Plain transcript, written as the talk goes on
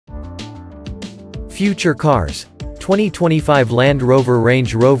Future cars. 2025 Land Rover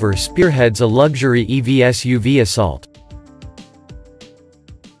Range Rover spearheads a luxury EV SUV assault.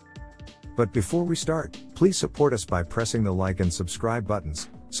 But before we start, please support us by pressing the like and subscribe buttons,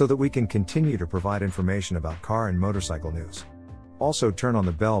 so that we can continue to provide information about car and motorcycle news. Also turn on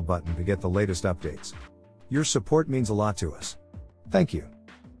the bell button to get the latest updates. Your support means a lot to us. Thank you.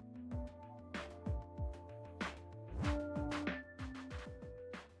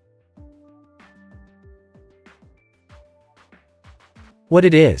 What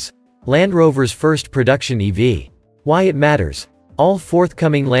it is. Land Rover's first production EV. Why it matters. All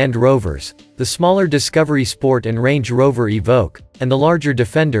forthcoming Land Rovers, the smaller Discovery Sport and Range Rover Evoque, and the larger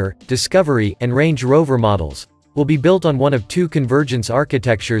Defender, Discovery, and Range Rover models, will be built on one of two convergence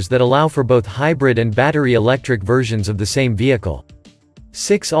architectures that allow for both hybrid and battery electric versions of the same vehicle.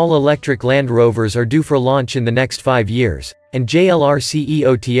 6 all-electric Land Rovers are due for launch in the next 5 years, and JLR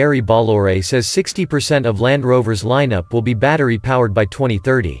CEO Thierry Bolloré says 60% of Land Rover's lineup will be battery-powered by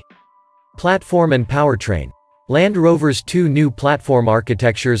 2030. Platform and powertrain. Land Rover's two new platform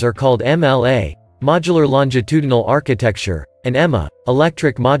architectures are called MLA, Modular Longitudinal Architecture, and EMA,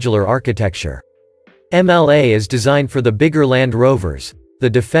 Electric Modular Architecture. MLA is designed for the bigger Land Rovers, the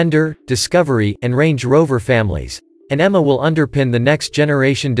Defender, Discovery, and Range Rover families, and EMA will underpin the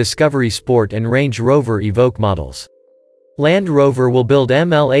next-generation Discovery Sport and Range Rover Evoque models. Land Rover will build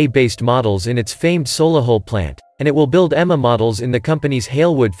MLA-based models in its famed Solihull plant, and it will build EMA models in the company's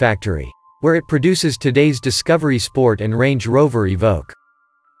Halewood factory, where it produces today's Discovery Sport and Range Rover Evoque.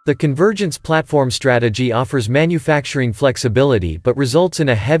 The convergence platform strategy offers manufacturing flexibility but results in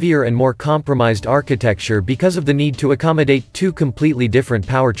a heavier and more compromised architecture because of the need to accommodate two completely different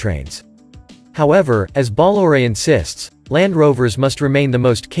powertrains. However, as Bolloré insists, Land Rovers must remain the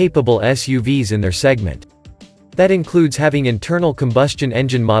most capable SUVs in their segment. That includes having internal combustion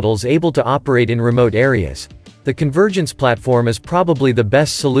engine models able to operate in remote areas. The convergence platform is probably the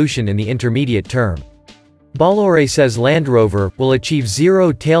best solution in the intermediate term. Bolloré says Land Rover will achieve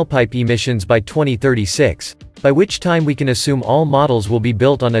zero tailpipe emissions by 2036, by which time we can assume all models will be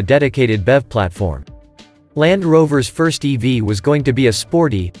built on a dedicated BEV platform. Land Rover's first EV was going to be a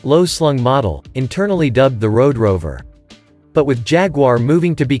sporty, low-slung model, internally dubbed the Road Rover. But with Jaguar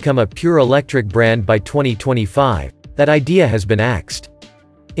moving to become a pure electric brand by 2025, that idea has been axed.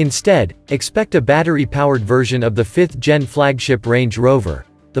 Instead, expect a battery-powered version of the 5th-gen flagship Range Rover,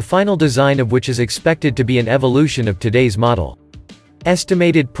 the final design of which is expected to be an evolution of today's model.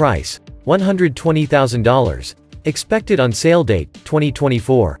 Estimated price: $120,000. Expected on sale date: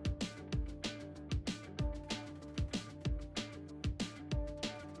 2024.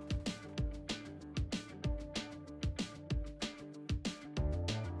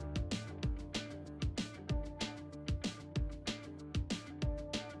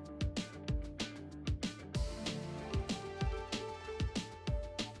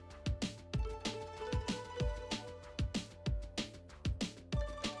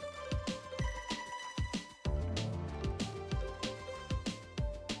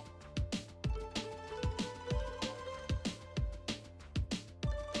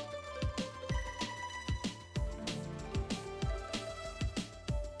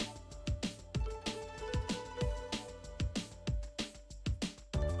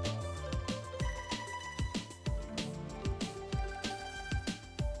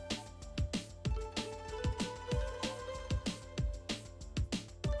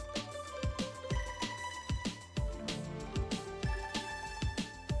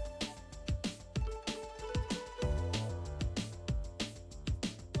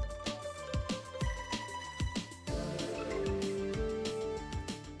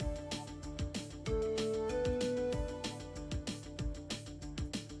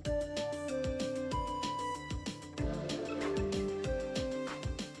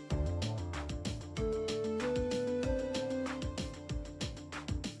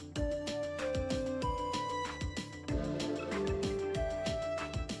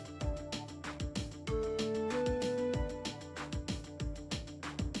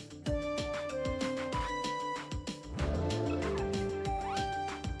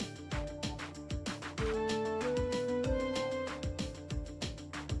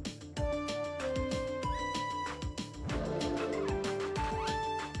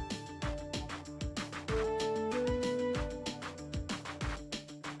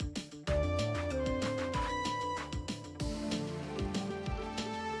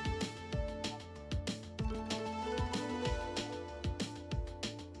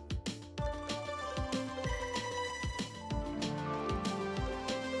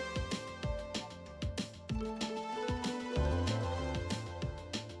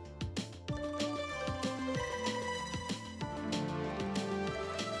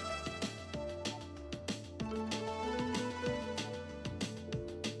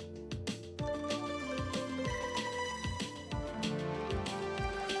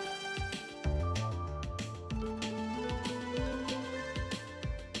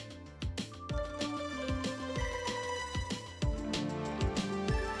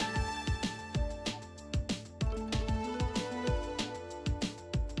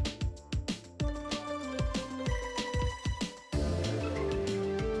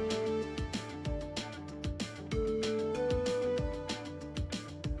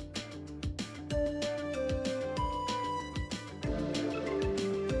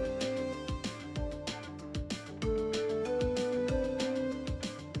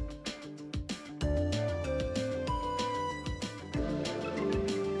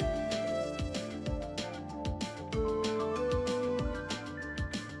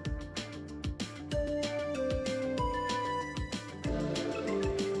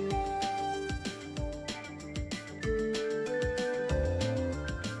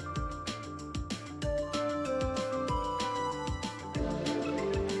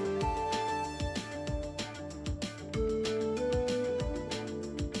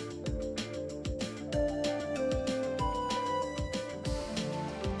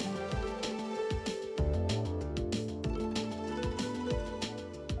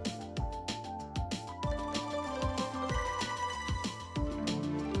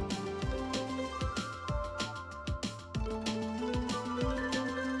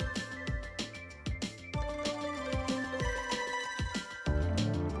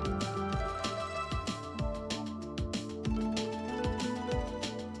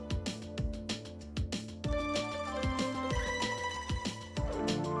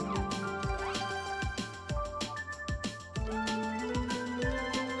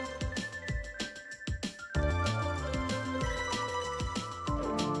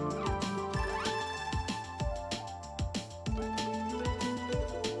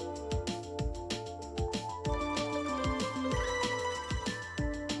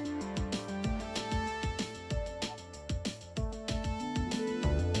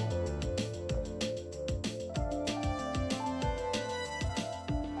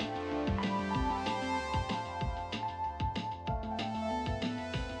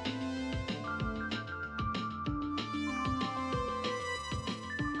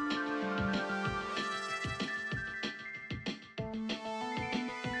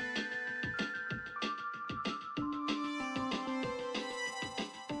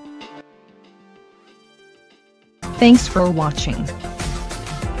 Thanks for watching.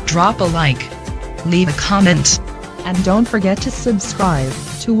 Drop a like, leave a comment, And don't forget to subscribe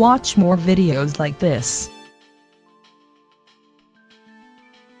to watch more videos like this.